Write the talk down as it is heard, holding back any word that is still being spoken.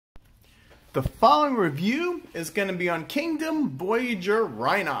The following review is going to be on Kingdom Voyager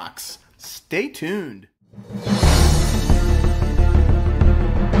RHINOX. Stay tuned.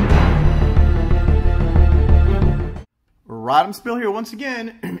 Rodimusbill here once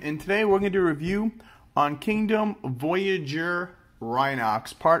again, and today we're going to do a review on Kingdom Voyager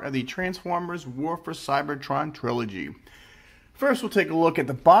RHINOX, part of the Transformers War for Cybertron trilogy. First, we'll take a look at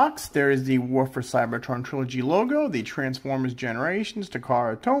the box. There is the War for Cybertron trilogy logo, the Transformers Generations,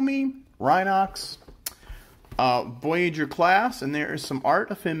 Takara Tomy, RHINOX, Voyager class, and there is some art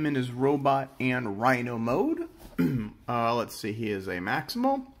of him in his robot and Rhino mode. Let's see, he is a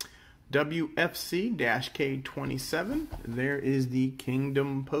Maximal. WFC-K27. There is the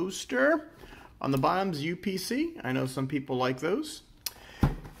Kingdom poster. On the bottom's UPC. I know some people like those.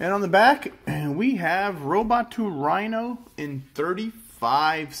 And on the back, we have Robot to Rhino in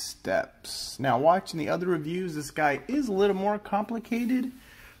 35 steps. Now, watching the other reviews, this guy is a little more complicated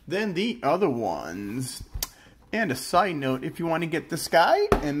than the other ones. And a side note, if you want to get this guy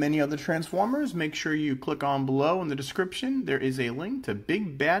and many other Transformers, make sure you click on below in the description. There is a link to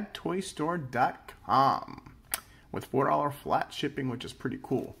BigBadToyStore.com with $4 flat shipping, which is pretty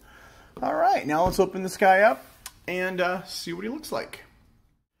cool. Alright, now let's open this guy up and see what he looks like.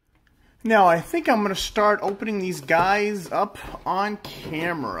 Now, I think I'm going to start opening these guys up on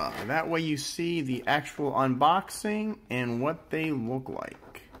camera. That way you see the actual unboxing and what they look like.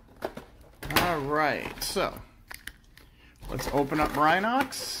 Alright, so let's open up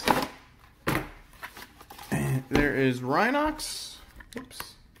RHINOX. There is RHINOX.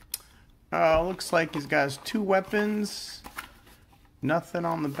 Oops. Looks like he's got his two weapons. Nothing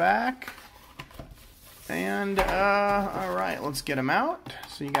on the back. And, alright, let's get him out.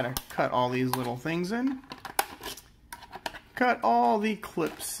 So you gotta cut all these little things in. Cut all the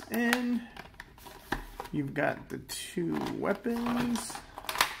clips in. You've got the two weapons,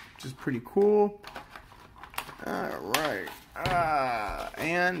 which is pretty cool. Alright.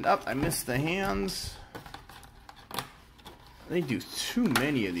 And, I missed the hands. They do too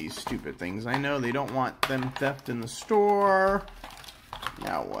many of these stupid things. I know they don't want them theft in the store.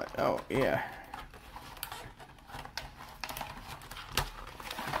 Now what? Oh, yeah.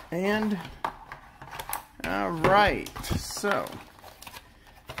 And, alright, so,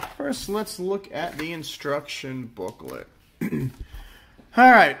 first let's look at the instruction booklet.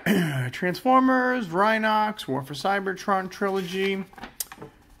 Alright, Transformers, RHINOX, War for Cybertron trilogy.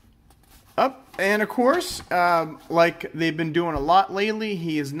 And of course, like they've been doing a lot lately,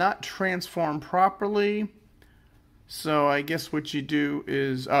 he is not transformed properly. So I guess what you do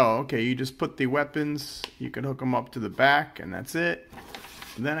is, you just put the weapons, you can hook them up to the back, and that's it.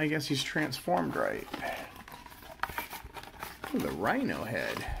 And then I guess he's transformed right. Oh, the Rhino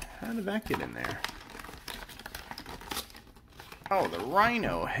head. How did that get in there? Oh, the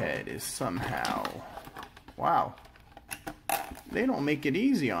Rhino head is somehow... Wow. They don't make it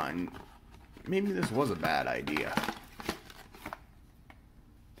easy on... Maybe this was a bad idea.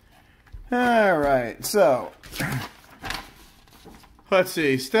 Alright, so... Let's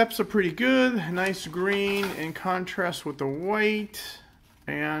see, steps are pretty good. Nice green in contrast with the white.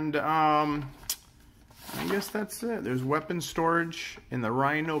 And, I guess that's it. There's weapon storage in the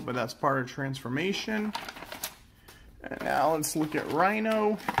Rhino, but that's part of transformation. And now let's look at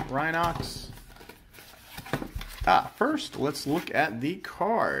RHINOX. First, let's look at the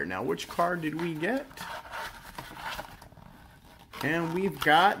card. Now, which card did we get? And we've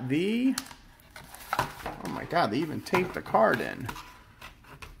got the... Oh my god, they even taped the card in.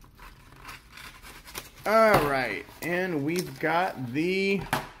 Alright, and we've got the...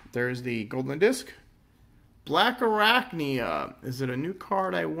 There's the golden disc. Black Arachnia. Is it a new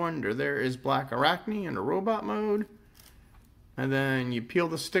card, I wonder? There is Black Arachnia in a robot mode. And then you peel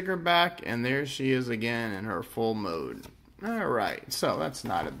the sticker back, and there she is again in her full mode. Alright, so that's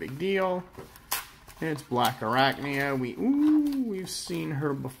not a big deal. It's Black Arachnia. We've seen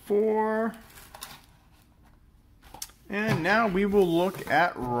her before. And now we will look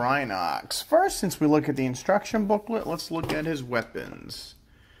at RHINOX. First, since we look at the instruction booklet, let's look at his weapons.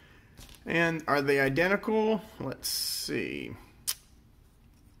 And are they identical? Let's see.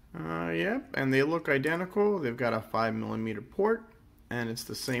 Yep, and they look identical. They've got a 5mm port, and it's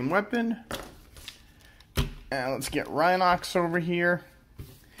the same weapon. And let's get RHINOX over here.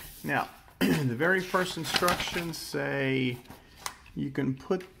 Now, the very first instructions say you can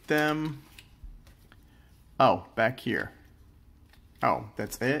put them... Oh, back here. Oh,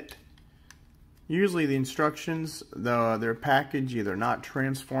 that's it? Usually the instructions, they're packaged either not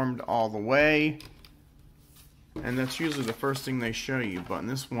transformed all the way, and that's usually the first thing they show you, but in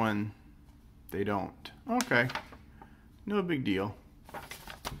this one, they don't. Okay, no big deal.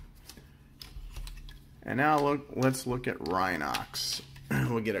 And now let's look at RHINOX.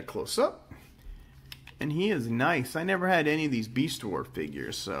 We'll get a close-up. And he is nice. I never had any of these Beast War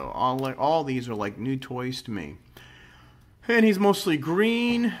figures, so all these are like new toys to me. And he's mostly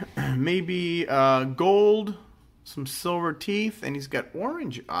green, maybe gold, some silver teeth, and he's got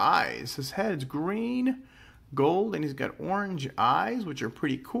orange eyes. His head's green, gold, and he's got orange eyes, which are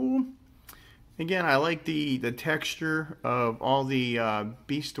pretty cool. Again, I like the texture of all the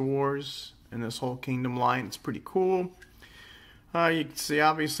Beast Wars in this whole Kingdom line. It's pretty cool. You can see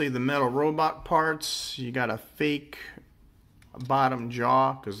obviously the metal robot parts. You got a fake bottom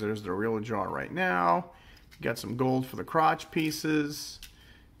jaw because there's the real jaw right now. You got some gold for the crotch pieces.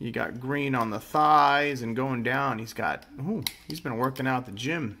 You got green on the thighs, and going down he's been working out at the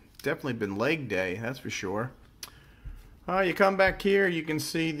gym. Definitely been leg day, that's for sure. You come back here, you can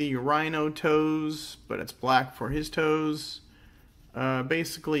see the rhino toes, but it's black for his toes.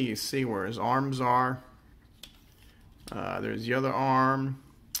 Basically you see where his arms are. There's the other arm,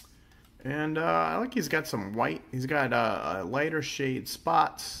 and I like he's got some white. He's got lighter shade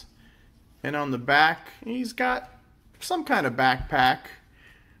spots, and on the back he's got some kind of backpack.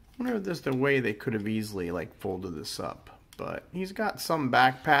 I wonder if there's the way they could have easily like folded this up, but he's got some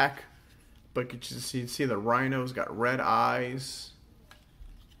backpack. But you can see the rhino's got red eyes.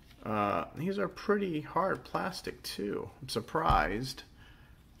 These are pretty hard plastic too. I'm surprised.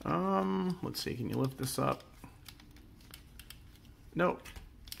 Let's see. Can you lift this up? Nope.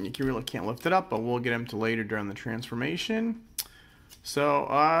 You really can't lift it up, but we'll get him to later during the transformation. So,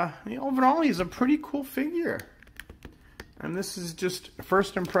 overall, he's a pretty cool figure. And this is just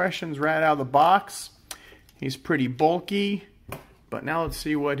first impressions right out of the box. He's pretty bulky, but now let's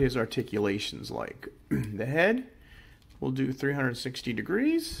see what his articulation's like. The head, we'll do 360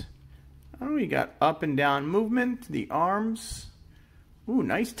 degrees. Oh, you got up and down movement. The arms, ooh,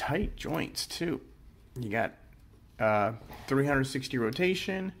 nice tight joints too. You got 360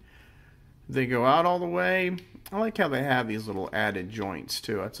 rotation. They go out all the way. I like how they have these little added joints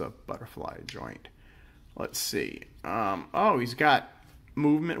too. That's a butterfly joint. Let's see. Oh, he's got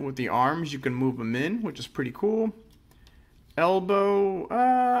movement with the arms. You can move them in, which is pretty cool. Elbow,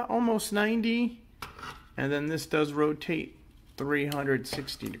 almost 90. And then this does rotate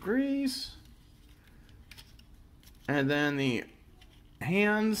 360 degrees. And then the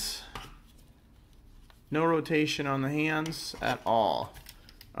hands, no rotation on the hands at all.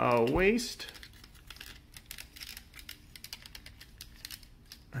 Waist.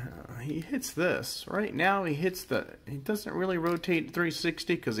 He hits this. Right now he doesn't really rotate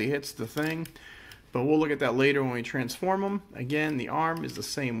 360 because he hits the thing. But we'll look at that later when we transform him. Again, the arm is the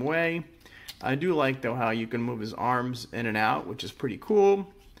same way. I do like though how you can move his arms in and out, which is pretty cool.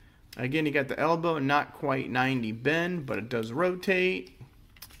 Again, you got the elbow, not quite 90 bend, but it does rotate.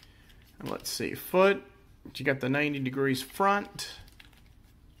 And let's see, foot. You got the 90 degrees front.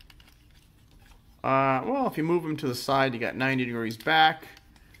 Well, if you move him to the side, you got 90 degrees back.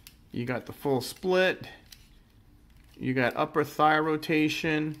 You got the full split. You got upper thigh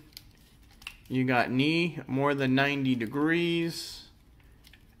rotation. You got knee more than 90 degrees.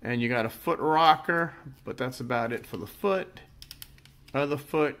 And you got a foot rocker, but that's about it for the foot. Other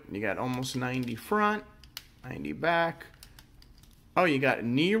foot, you got almost 90 front, 90 back. Oh, you got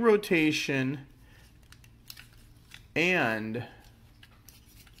knee rotation and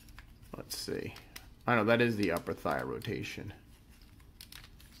let's see. I know that is the upper thigh rotation.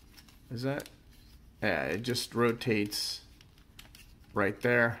 Is that? Yeah, it just rotates right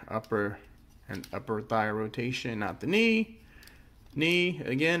there, upper thigh rotation, not the knee. Knee,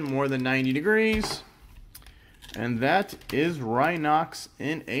 again, more than 90 degrees. And that is RHINOX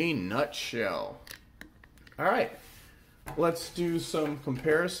in a nutshell. All right, let's do some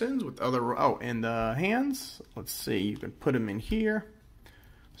comparisons with other, and the hands. Let's see, you can put him in here.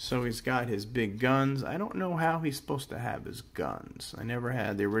 So he's got his big guns. I don't know how he's supposed to have his guns. I never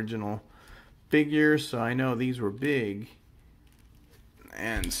had the original figure, so I know these were big.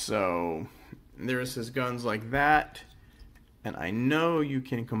 And so there's his guns like that. And I know you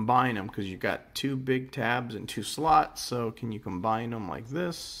can combine them because you got 2 big tabs and 2 slots. So can you combine them like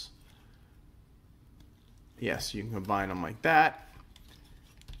this? Yes, you can combine them like that.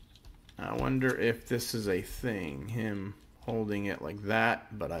 I wonder if this is a thing, him holding it like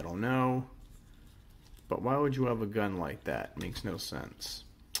that, but I don't know. But why would you have a gun like that? Makes no sense.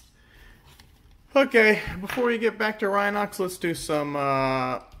 Okay, before we get back to RHINOX, let's do some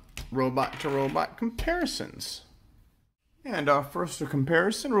robot-to-robot comparisons. And our first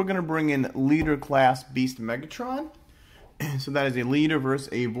comparison, we're going to bring in Leader Class Beast Megatron. So that is a Leader versus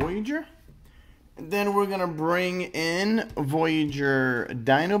a Voyager. And then we're going to bring in Voyager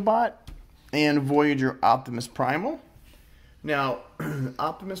Dinobot and Voyager Optimus Primal. Now,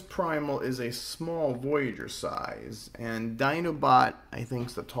 Optimus Primal is a small Voyager size, and Dinobot, I think,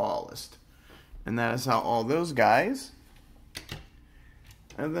 is the tallest. And that is how all those guys.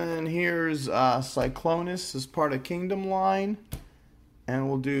 And then here's Cyclonus as part of Kingdom line. And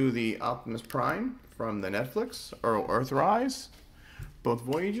we'll do the Optimus Prime from the Netflix, or Earthrise. Both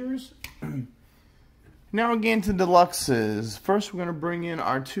Voyagers. Now we're getting to deluxes. First, we're going to bring in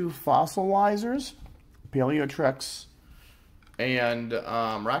our two fossilizers, Paleotrex and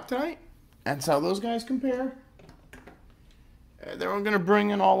Ractonite. That's how those guys compare. And then we're going to bring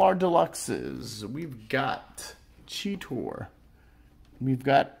in all our deluxes. We've got Cheetor. We've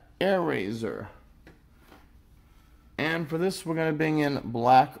got Airazor. And for this, we're going to bring in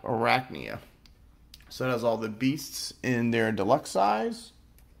Black Arachnia. So that has all the beasts in their deluxe size.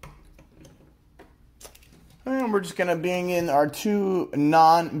 And we're just going to bring in our two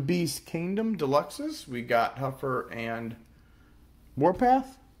non-Beast Kingdom deluxes. We got Huffer and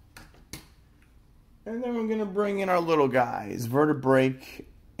Warpath. And then we're going to bring in our little guys, Vertebrake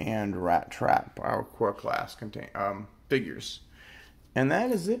and Rat Trap, our core class figures. And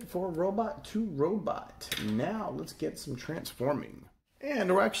that is it for Robot to Robot. Now let's get some transforming.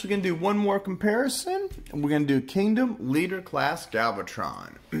 And we're actually going to do one more comparison. And we're going to do Kingdom Leader Class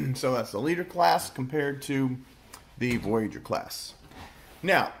Galvatron. So that's the Leader class compared to the Voyager class.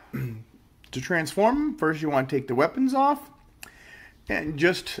 Now, to transform them, first you want to take the weapons off. And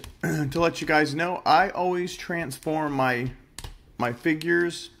just to let you guys know, I always transform my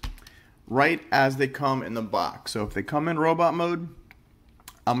figures right as they come in the box. So if they come in robot mode,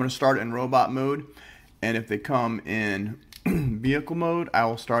 I'm going to start in robot mode. And if they come in vehicle mode, I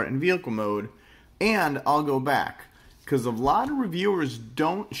will start in vehicle mode. And I'll go back. Because a lot of reviewers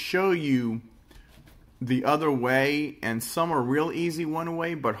don't show you the other way. And some are real easy one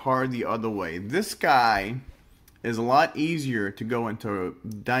way, but hard the other way. This guy is a lot easier to go into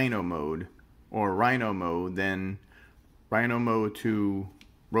Dino mode or Rhino mode than Rhino mode to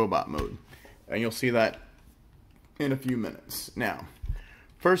robot mode. And you'll see that in a few minutes. Now,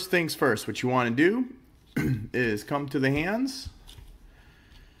 first things first, what you want to do is come to the hands,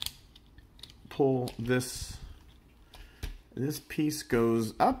 pull this piece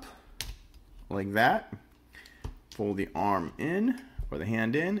goes up like that, pull the arm in or the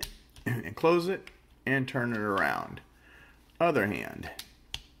hand in and close it and turn it around. Other hand,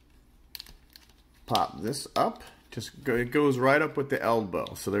 pop this up, it goes right up with the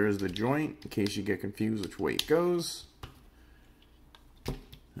elbow. So there's the joint in case you get confused which way it goes.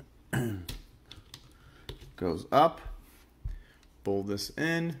 Goes up, pull this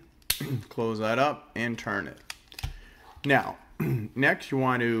in, close that up, and turn it. Now, next you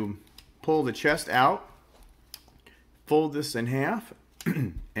want to pull the chest out, fold this in half,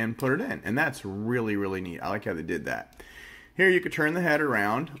 and put it in. And that's really, really neat. I like how they did that. Here you could turn the head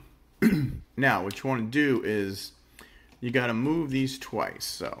around. Now, what you want to do is you got to move these twice.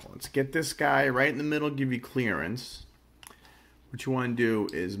 So let's get this guy right in the middle, give you clearance. What you want to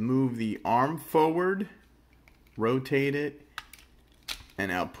do is move the arm forward, rotate it, and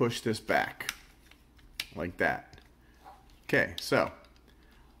now push this back like that. Okay, so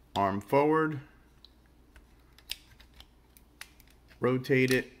arm forward,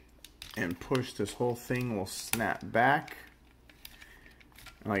 rotate it, and push. This whole thing will snap back.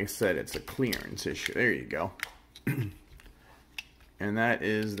 And like I said, it's a clearance issue. There you go. And that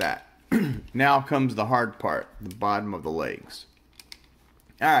is that. Now comes the hard part, the bottom of the legs.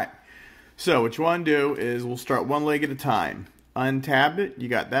 Alright, so what you want to do is we'll start one leg at a time. Untab it. You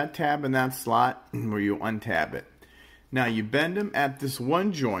got that tab in that slot where you untab it. Now you bend them at this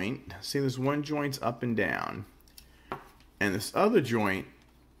one joint. See, this one joint's up and down. And this other joint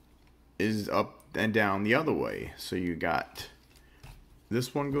is up and down the other way. So you got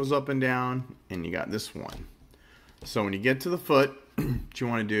this one goes up and down, and you got this one. So when you get to the foot, what you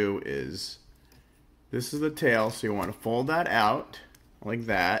want to do is, this is the tail, so you want to fold that out like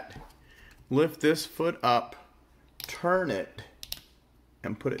that. Lift this foot up, turn it,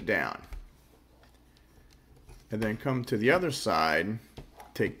 and put it down. And then come to the other side,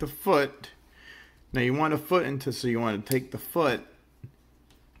 take the foot. Now you want a foot into, so you want to take the foot,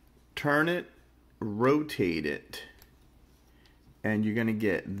 turn it, rotate it, and you're going to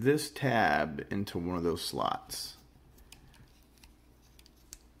get this tab into one of those slots.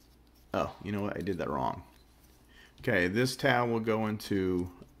 Oh, you know what? I did that wrong. Okay, this tab will go into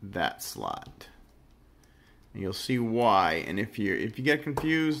that slot. And you'll see why. And if you get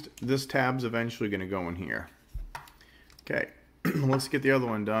confused, this tab's eventually going to go in here. Okay, let's get the other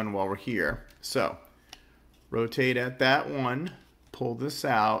one done while we're here. So, rotate at that one, pull this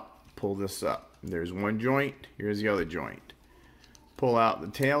out, pull this up. There's one joint, here's the other joint. Pull out the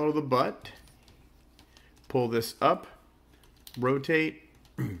tail or the butt, pull this up, rotate,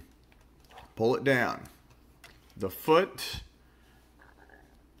 pull it down. The foot,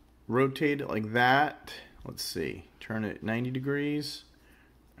 rotate it like that. Let's see, turn it 90 degrees,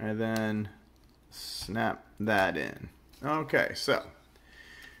 and then snap that in. Okay, so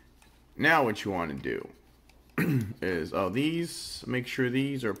now what you want to do is, these, make sure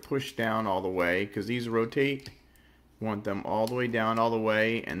these are pushed down all the way, because these rotate. You want them all the way down, all the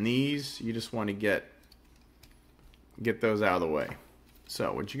way, and these, you just want to get those out of the way.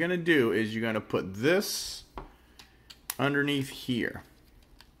 So what you're going to do is you're going to put this underneath here.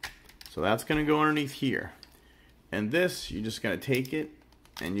 So that's going to go underneath here. And this, you're just going to take it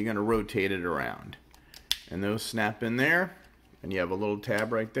and you're going to rotate it around. And those snap in there, and you have a little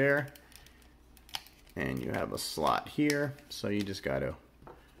tab right there. And you have a slot here, so you just got to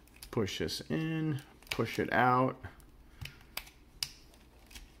push this in, push it out,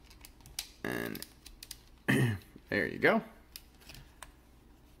 and there you go.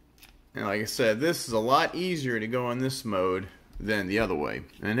 And like I said, this is a lot easier to go in this mode than the other way.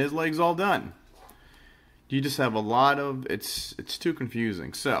 And his leg's all done. You just have a lot of, it's too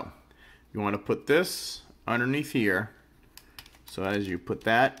confusing. So you want to put this underneath here. So as you put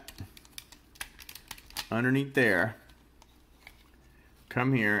that underneath there,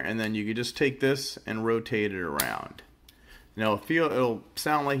 come here, and then you can just take this and rotate it around. Now it'll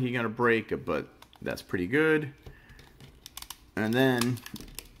sound like you're gonna break it, but that's pretty good. And then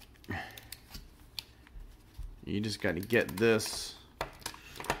you just got to get this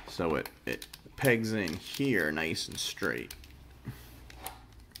so it pegs in here nice and straight.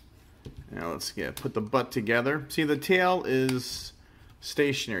 Now let's put the butt together. See, the tail is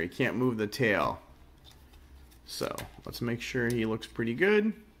stationary, you can't move the tail. So let's make sure he looks pretty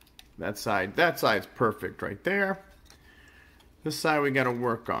good. That side's perfect right there. This side we got to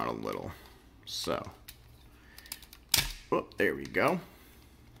work on a little. So, there we go.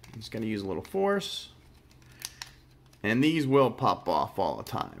 Just gonna use a little force. And these will pop off all the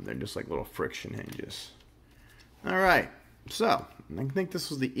time. They're just like little friction hinges. Alright, so I think this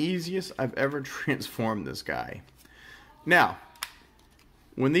was the easiest I've ever transformed this guy. Now,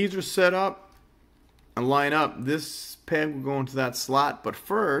 when these are set up and line up, this peg will go into that slot. But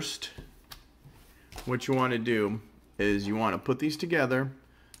first, what you want to do is you want to put these together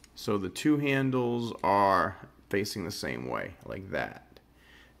so the two handles are facing the same way, like that.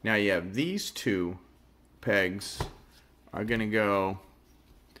 Now you have these two pegs are going to go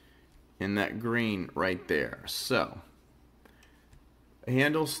in that green right there. So, the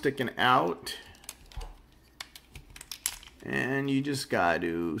handle's sticking out, and you just got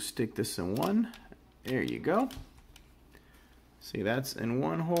to stick this in one. There you go. See, that's in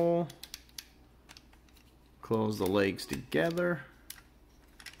one hole. Close the legs together.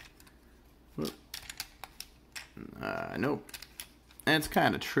 Nope. That's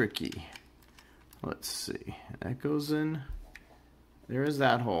kind of tricky. Let's see. That goes in. There is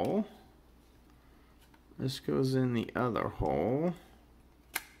that hole. This goes in the other hole.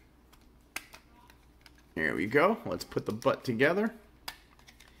 There we go. Let's put the butt together.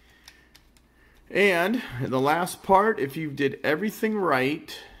 And the last part, if you did everything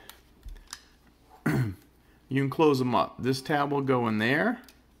right, you can close them up. This tab will go in there,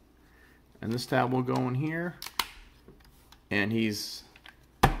 and this tab will go in here, and he's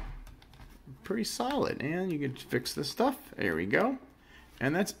pretty solid. And you can fix this stuff. There we go.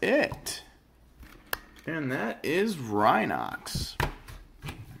 And that's it. And that is RHINOX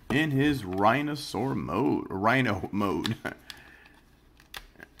in his rhinosaur mode, rhino mode.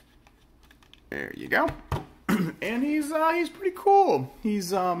 There you go. And he's pretty cool.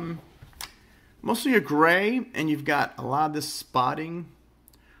 He's mostly a gray, and you've got a lot of this spotting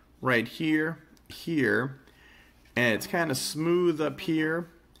right here, and it's kind of smooth up here,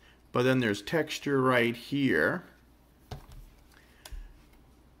 but then there's texture right here.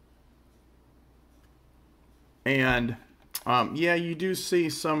 And yeah, you do see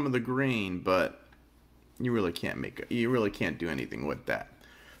some of the green, but you really can't do anything with that.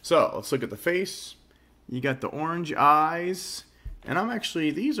 So let's look at the face. You got the orange eyes, and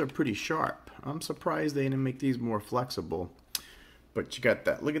these are pretty sharp. I'm surprised they didn't make these more flexible. But you got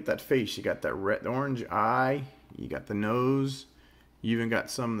that, look at that face. You got that red, orange eye. You got the nose. You even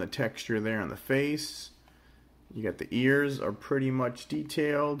got some of the texture there on the face. You got the ears are pretty much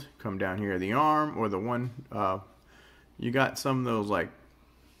detailed. Come down here, the arm, or the one, you got some of those like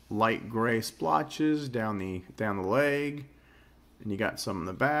light gray splotches down the leg. And you got some in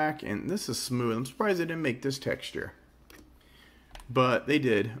the back, and this is smooth. I'm surprised they didn't make this texture, but they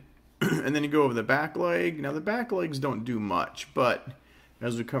did. And then you go over the back leg. Now the back legs don't do much, but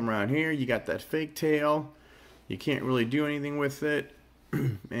as we come around here, you got that fake tail. You can't really do anything with it.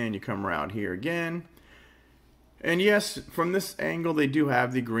 And you come around here again. And yes, from this angle, they do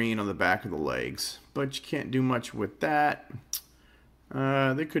have the green on the back of the legs, but you can't do much with that.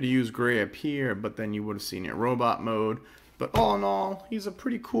 They could have used gray up here, but then you would have seen it robot mode. But all in all, he's a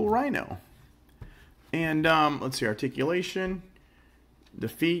pretty cool rhino. And let's see, articulation. The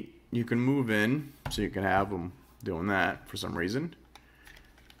feet, you can move in, so you can have them doing that for some reason.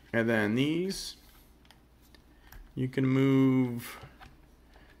 And then these, you can move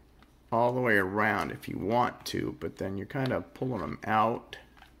all the way around if you want to, but then you're kind of pulling them out.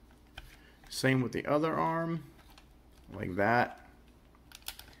 Same with the other arm, like that.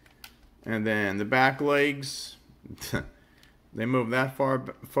 And then the back legs, they move that far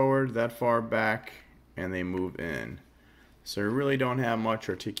forward, that far back, and they move in. So you really don't have much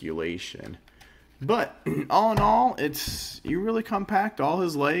articulation. But all in all, you really compact all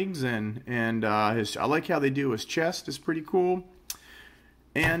his legs, and I like how they do his chest. Is pretty cool.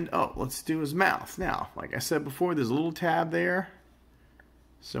 And oh, let's do his mouth. Now, like I said before, there's a little tab there.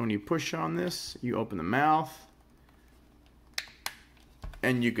 So when you push on this, you open the mouth.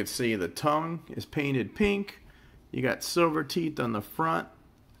 And you can see the tongue is painted pink. You got silver teeth on the front,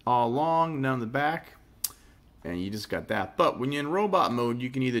 all along, down the back. And you just got that. But when you're in robot mode, you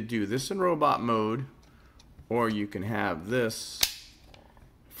can either do this in robot mode, or you can have this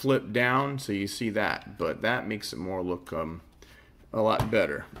flip down so you see that. But that makes it more look a lot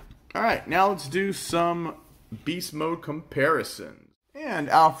better. Alright, now let's do some beast mode comparisons. And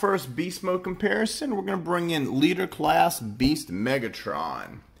our first beast mode comparison, we're going to bring in leader class Beast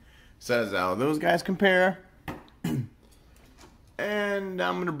Megatron. Says how those guys compare. And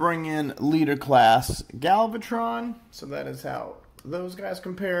I'm going to bring in leader class Galvatron. So that is how those guys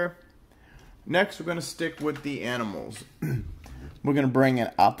compare. Next, we're going to stick with the animals. We're going to bring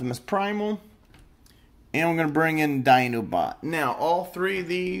in Optimus Primal. And we're going to bring in Dinobot. Now, all three of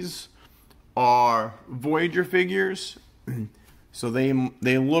these are Voyager figures. So they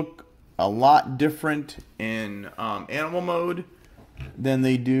look a lot different in animal mode than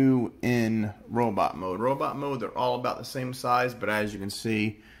they do in robot mode. Robot mode, they're all about the same size, but as you can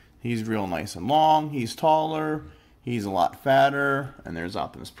see, he's real nice and long. He's taller. He's a lot fatter. And there's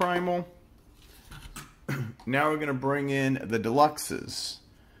Optimus Primal. Now we're going to bring in the deluxes.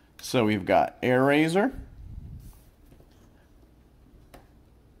 So we've got Air Razor.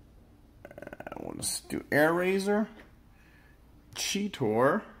 We'll just do Air Razor,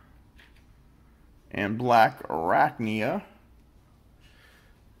 Cheetor, and Black Arachnia.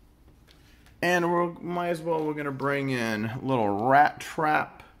 And we're going to bring in little Rat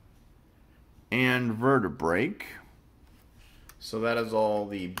Trap and Vertebrake. So that is all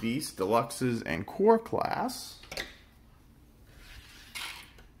the Beast, Deluxes, and Core class.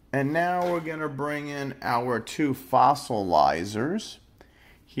 And now we're going to bring in our two fossilizers.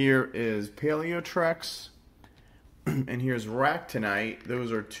 Here is Paleotrex, and here's Ractinite.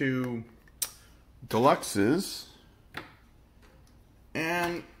 Those are two deluxes.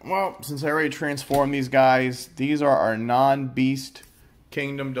 And, well, since I already transformed these guys, these are our non-Beast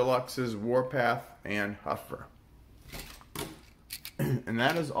Kingdom deluxes, Warpath and Huffer. And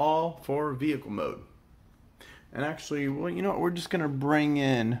that is all for vehicle mode. And actually, well, you know what? We're just going to bring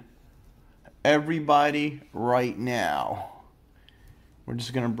in everybody right now. We're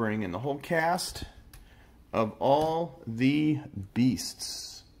just going to bring in the whole cast of all the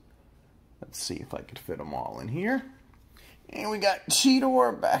beasts. Let's see if I could fit them all in here. And we got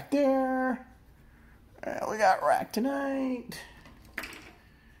Cheetor back there. We got Ractinite.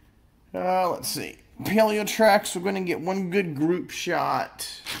 Let's see. Paleotrex, we're going to get one good group shot.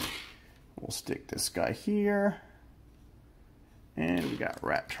 We'll stick this guy here. And we got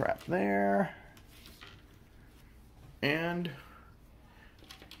Rat Trap there. And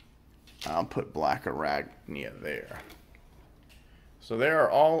I'll put Black Arachnia there. So there are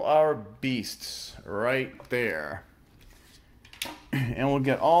all our beasts right there. And we'll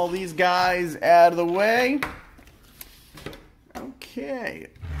get all these guys out of the way. Okay.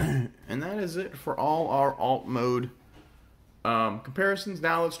 And that is it for all our alt mode comparisons.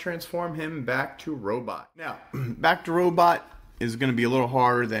 Now let's transform him back to robot. Now, back to robot is going to be a little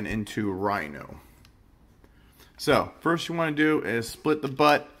harder than into Rhino. So, first you want to do is split the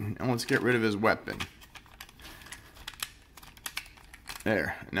butt, and let's get rid of his weapon.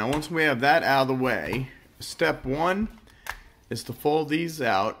 There. Now once we have that out of the way, step one is to fold these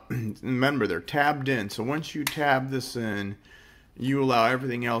out. Remember, they're tabbed in, so once you tab this in, you allow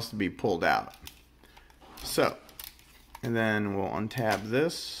everything else to be pulled out. So, and then we'll untab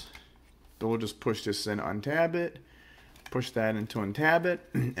this, we'll just push this in, untab it, push that into untab it,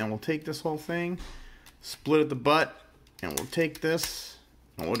 and we'll take this whole thing, split at the butt, and we'll take this,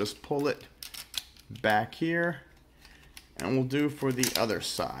 and we'll just pull it back here, and we'll do for the other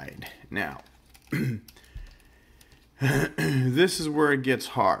side. Now, this is where it gets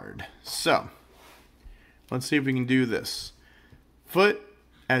hard. So, let's see if we can do this. Foot,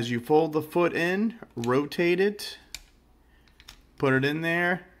 as you fold the foot in, rotate it, put it in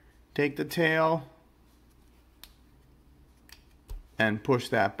there, take the tail, and push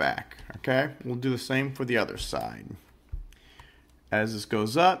that back. Okay? We'll do the same for the other side. As this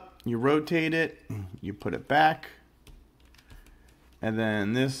goes up, you rotate it, you put it back, and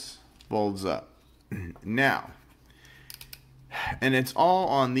then this folds up. Now, and it's all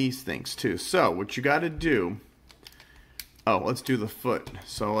on these things too. So what you got to do, oh, let's do the foot.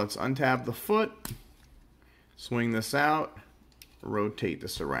 So let's untab the foot, swing this out, rotate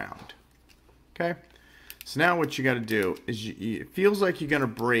this around. Okay? So now what you got to do is, it feels like you're going to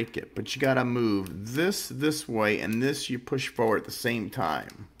break it, but you got to move this way, and this you push forward at the same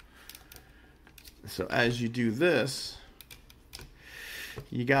time. So as you do this,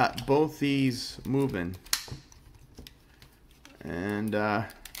 you got both these moving. And,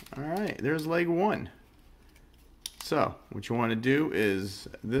 alright, there's leg one. So, what you want to do is,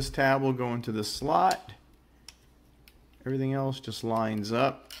 this tab will go into the slot. Everything else just lines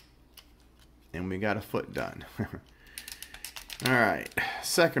up. And we got a foot done. Alright,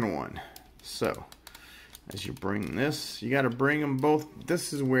 second one. So, as you bring this, you got to bring them both.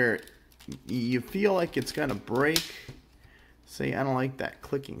 This is where you feel like it's going to break. See, I don't like that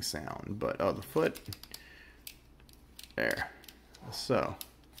clicking sound, but, oh, the foot. There. So,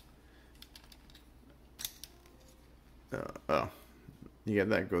 oh, yeah,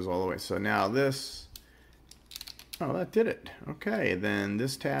 that goes all the way. So now this, oh, that did it. Okay, then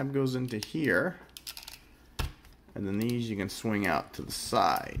this tab goes into here, and then these you can swing out to the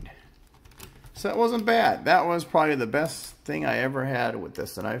side. So that wasn't bad. That was probably the best thing I ever had with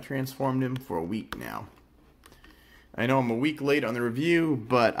this, and I've transformed him for a week now. I know I'm a week late on the review,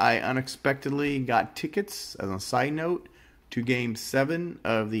 but I unexpectedly got tickets, as a side note, to Game 7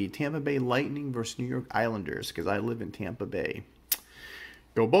 of the Tampa Bay Lightning versus New York Islanders, because I live in Tampa Bay.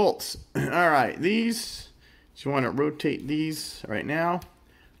 Go Bolts! Alright, these, you want to rotate these right now.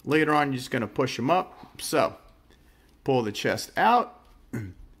 Later on, you're just going to push them up. So, pull the chest out,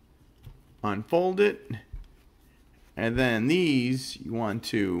 unfold it, and then these, you want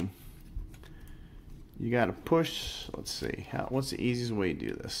to, you got to push, let's see, what's the easiest way to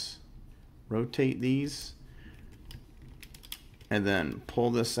do this? Rotate these, and then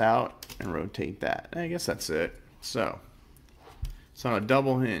pull this out and rotate that. I guess that's it. So, it's on a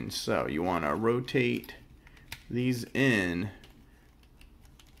double hinge. So, you want to rotate these in,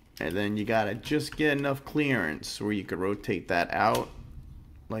 and then you got to just get enough clearance where you could rotate that out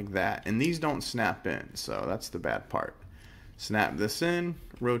like that. And these don't snap in, so that's the bad part. Snap this in,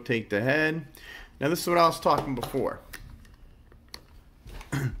 rotate the head. Now, this is what I was talking before.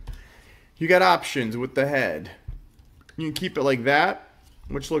 You got options with the head. You can keep it like that,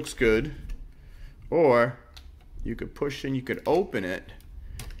 which looks good, or you could push and you could open it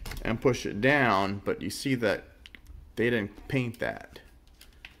and push it down, but you see that they didn't paint that.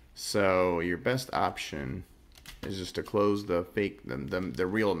 So your best option is just to close the fake, the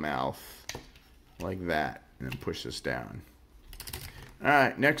real mouth like that, and then push this down.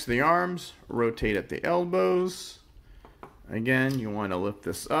 Alright, next to the arms, rotate at the elbows. Again, you want to lift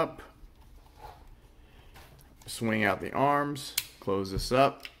this up. Swing out the arms, close this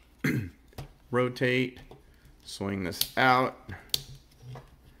up, rotate, swing this out.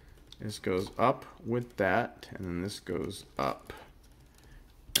 This goes up with that, and then this goes up,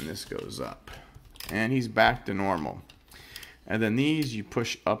 and this goes up. And he's back to normal. And then these you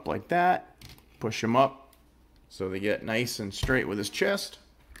push up like that, push them up so they get nice and straight with his chest.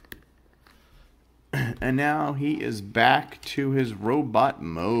 And now he is back to his robot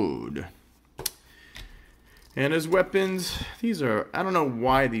mode. And his weapons, these are, I don't know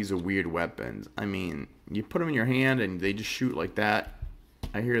why these are weird weapons. I mean, you put them in your hand and they just shoot like that.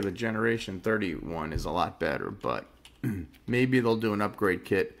 I hear the Generation 31 is a lot better, but maybe they'll do an upgrade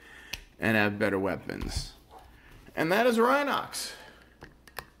kit and have better weapons. And that is RHINOX.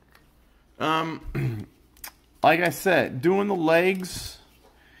 Like I said, doing the legs,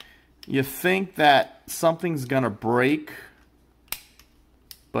 you think that something's gonna break,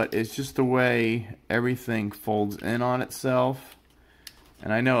 but it's just the way everything folds in on itself.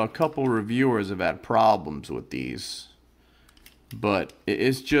 And I know a couple reviewers have had problems with these, but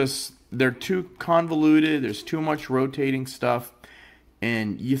it's just, they're too convoluted, there's too much rotating stuff,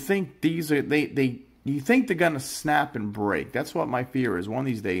 And you think these are, you think they're going to snap and break. That's what my fear is. One of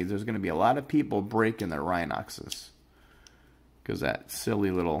these days, there's going to be a lot of people breaking their RHINOXes. Because that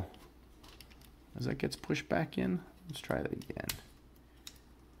silly little, as that gets pushed back in, let's try that again.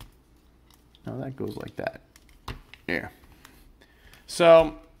 No, that goes like that. There.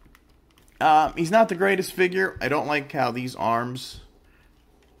 So, he's not the greatest figure. I don't like how these arms,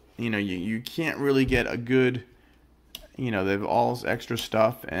 you know, you can't really get a good, you know, they have all this extra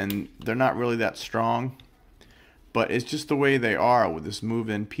stuff, and they're not really that strong. But it's just the way they are with this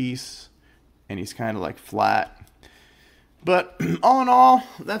move-in piece, and he's kind of like flat. But all in all,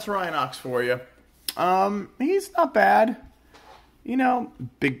 that's RHINOX for you. He's not bad. You know,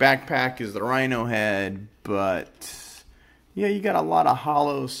 big backpack is the rhino head, but yeah, you got a lot of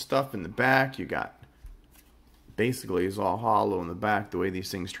hollow stuff in the back. You got, basically, it's all hollow in the back the way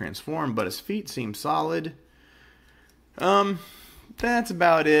these things transform, but his feet seem solid. That's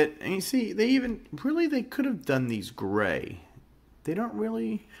about it. And you see, they could have done these gray. They don't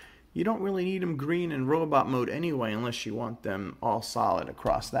really, you don't really need them green in robot mode anyway, unless you want them all solid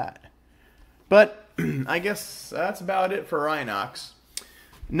across that. But I guess that's about it for RHINOX.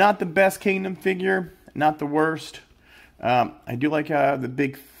 Not the best Kingdom figure, not the worst. I do like the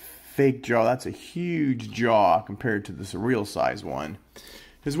big fake jaw. That's a huge jaw compared to this real size one.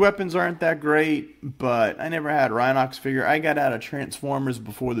 His weapons aren't that great, but I never had a RHINOX figure. I got out of Transformers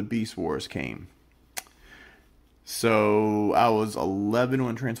before the Beast Wars came. So I was 11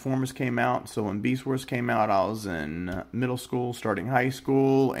 when Transformers came out. So when Beast Wars came out, I was in middle school, starting high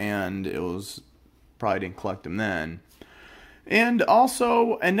school, and it was probably didn't collect them then. And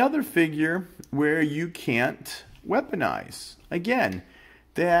also another figure where you can't weaponize. Again,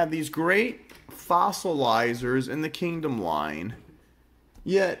 they have these great fossilizers in the Kingdom line,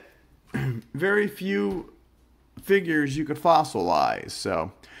 yet very few figures you could fossilize.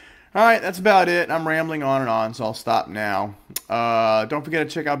 So, alright, that's about it. I'm rambling on and on, so I'll stop now. Don't forget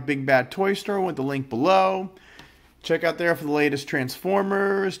to check out Big Bad Toy Store with the link below. Check out there for the latest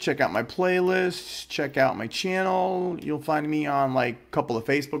Transformers. Check out my playlists. Check out my channel. You'll find me on like a couple of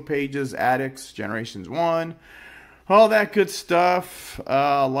Facebook pages, Addicts, Generations 1. All that good stuff.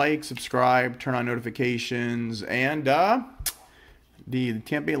 Like, subscribe, turn on notifications. And the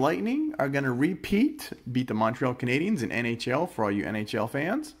Tampa Bay Lightning are going to beat the Montreal Canadiens in NHL for all you NHL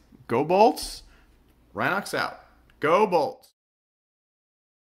fans. Go Bolts. RHINOX out. Go Bolts.